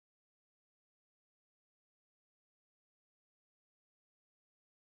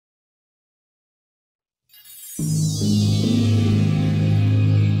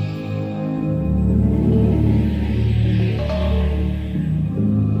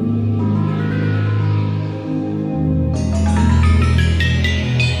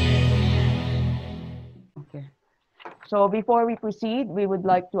So before we proceed, we would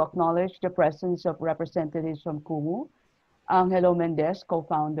like to acknowledge the presence of representatives from Kumu, Angelo Mendez,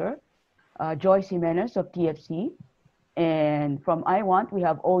 co-founder, Joyce Jimenez of TFC, and from I Want, we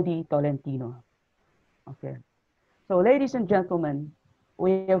have Odi Tolentino. Okay. So ladies and gentlemen,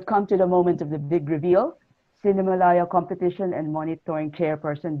 we have come to the moment of the big reveal. Cinemalaya Competition and Monitoring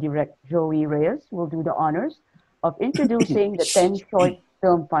Chairperson Direct Joey Reyes will do the honors of introducing the 10 short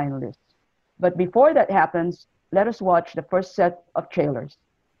film finalists. But before that happens, let us watch the first set of trailers.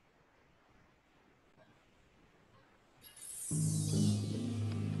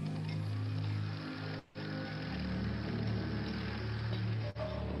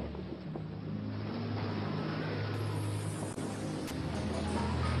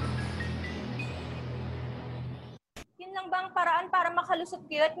 Yun lang ba ang paraan para makalusot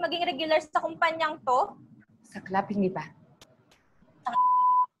kayo at maging regular sa kumpanyang to? Saklap, hindi ba?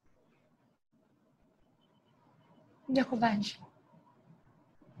 Hindi ako Vange.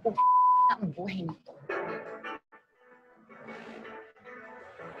 Na ang buhay nito.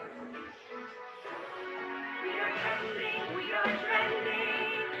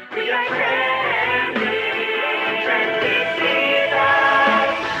 We are trending, trending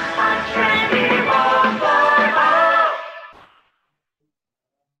season, on trending all for all.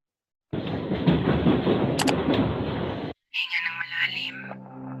 Hinga ng malalim.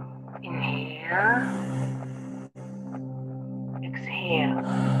 Inhale. Exhale.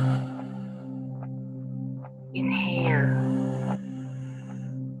 Inhale.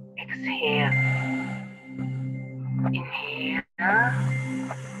 Exhale. Inhale.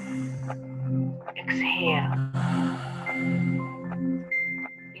 Exhale.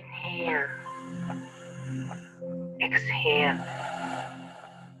 Inhale. Exhale.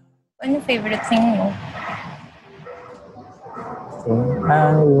 Ano favorite thing mo?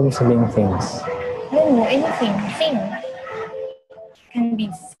 Yung sabing things. No, anything. Thing. Can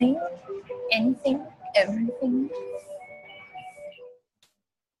be thing, anything, everything.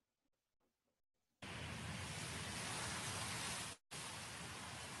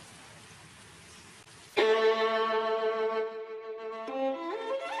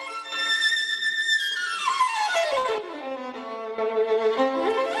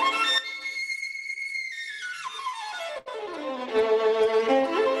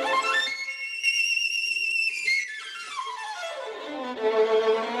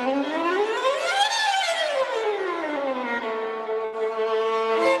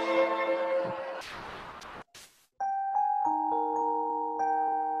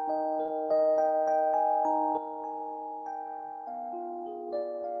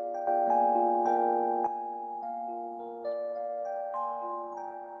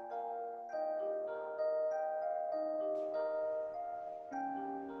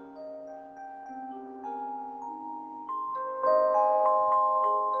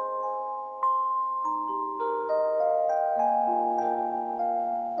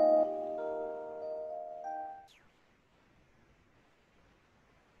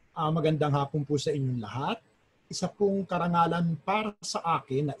 Magandang hapon po sa inyong lahat. Isa pong karangalan para sa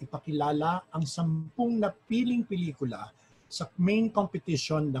akin na ipakilala ang 10 napiling pelikula sa main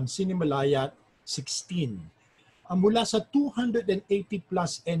competition ng Cinemalaya 16. Mula sa 280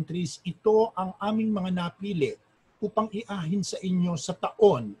 plus entries, ito ang aming mga napili upang iahin sa inyo sa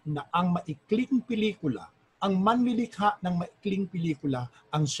taon na ang maikling pelikula, ang manlilikha ng maikling pelikula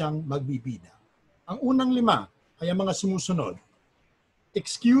ang siyang magbibida. Ang unang 5 ay ang mga sumusunod.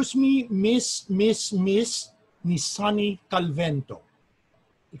 Excuse Me, Miss ni Sonny Calvento.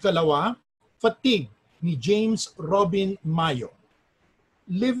 Ikalawa, Fatigue ni James Robin Mayo.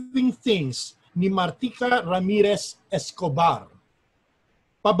 Living Things ni Martika Ramirez Escobar.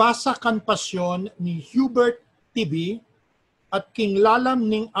 PABASA kan PASYON ni Hubert Tibi at King LALAM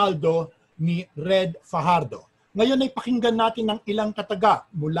ning ALDO ni Red Fajardo. Ngayon ay pakinggan natin ang ilang kataga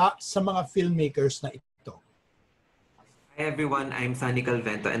mula sa mga filmmakers na ito. Hi everyone, I'm Sonny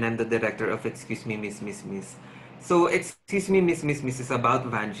Calvento and I'm the director of Excuse Me, Miss. So, Excuse Me, Miss is about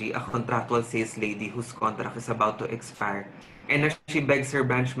Vanji, a contractual sales lady whose contract is about to expire. And as she begs her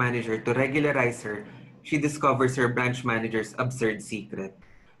branch manager to regularize her, she discovers her branch manager's absurd secret.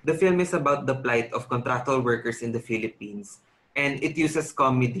 The film is about the plight of contractual workers in the Philippines, and it uses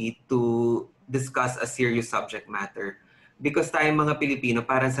comedy to discuss a serious subject matter. Because tayong mga Pilipino,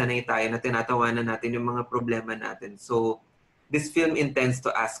 parang sanay tayo na tinatawanan natin yung mga problema natin. So, this film intends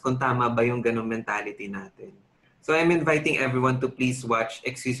to ask kung tama ba yung ganong mentality natin. So I'm inviting everyone to please watch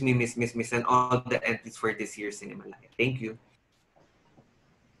Excuse Me, Miss, and all the entries for this year's Cinemalaya. Thank you.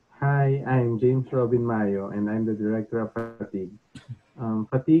 Hi, I'm James Robin Mayo, and I'm the director of Fatigue.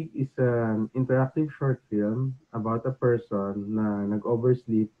 Fatigue is an interactive short film about a person na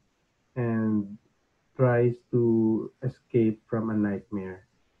nag-oversleep and tries to escape from a nightmare.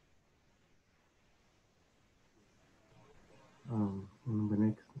 Ano ba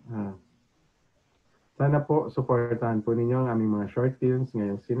next? Sana po, supportahan po ninyo ang aming mga short films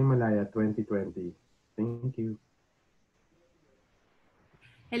ngayong Cinemalaya 2020. Thank you.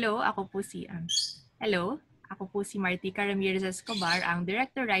 Hello, ako po si Martika Ramirez Escobar, ang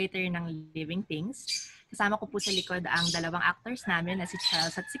director-writer ng Living Things. Kasama ko po sa likod ang dalawang actors namin na si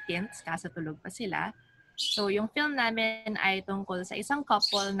Charles at si Kint, kaso tulog pa sila. So yung film namin ay tungkol sa isang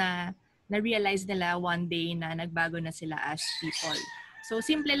couple na na-realize nila one day na nagbago na sila as people. So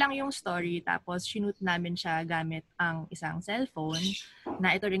simple lang yung story, tapos shoot namin siya gamit ang isang cellphone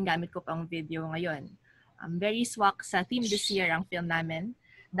na ito rin gamit ko pang video ngayon. Very swak sa theme this year ang film namin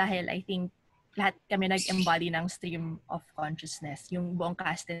dahil I think lahat kami nag-embody ng stream of consciousness, yung buong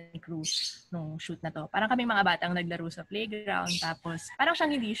cast and crew nung shoot na to. Parang kami mga batang naglaro sa playground, tapos parang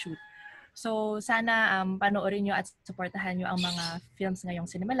siyang hindi shoot. So sana panoorin nyo at supportahan nyo ang mga films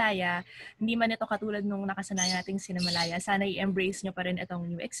ngayong Cinemalaya. Hindi man ito katulad nung nakasanayan nating Cinemalaya, sana i-embrace nyo pa rin itong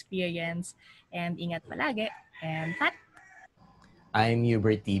new experience and ingat palagi. And cut! I'm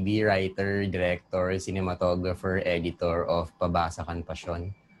Hubert Tibi, writer, director, cinematographer, editor of PABASA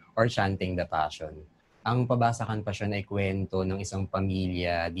or Chanting the Passion. Ang PABASA ay kwento ng isang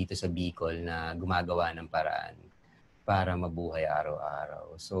pamilya dito sa Bicol na gumagawa ng paraan para mabuhay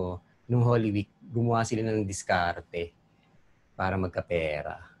araw-araw. So, nung Holy Week, gumawa sila ng diskarte para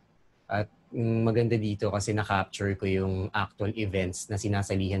magkapera. At maganda dito kasi na-capture ko yung actual events na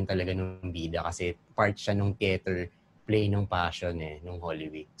sinasalihan talaga ng bida kasi part siya ng theater play ng Passion nung Holy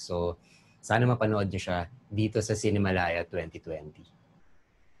Week. So, sana mapanood nyo siya dito sa Cinemalaya 2020.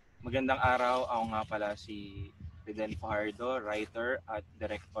 Magandang araw, ako nga pala si Reeden, writer at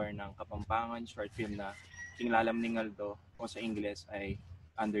director ng Kapampangan short film na LALAM ng ALDO o sa Ingles ay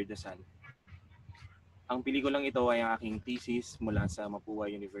Under the Sun. Ang pelikulang ito ay ang aking thesis mula sa Mapua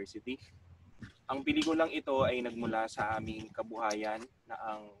University. Ang pelikulang ito ay nagmula sa aming kabuhayan na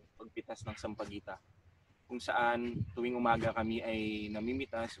ang pagpitas ng sampagita, kung saan tuwing umaga kami ay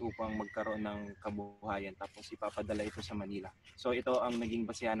namimitas upang magkaroon ng kabuhayan tapos ipapadala ito sa Manila. So ito ang naging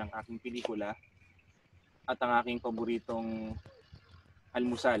basehan ng aking pelikula at ang aking paboritong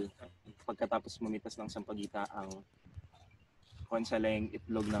almusal pagkatapos mamitas ng sampagita ang konsaleng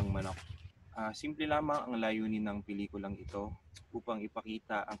itlog ng manok. Simple lamang ang layunin ng pelikulang ito upang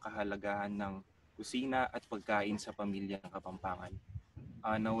ipakita ang kahalagahan ng kusina at pagkain sa pamilyang Kapampangan.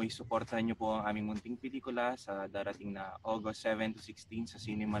 Naway suportahan niyo po ang aming munting pelikula sa darating na August 7 to 16 sa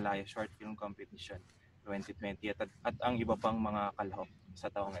Cinemalaya Short Film Competition 2020 at ang iba pang mga kalahok sa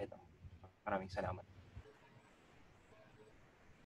taong ito. Maraming salamat.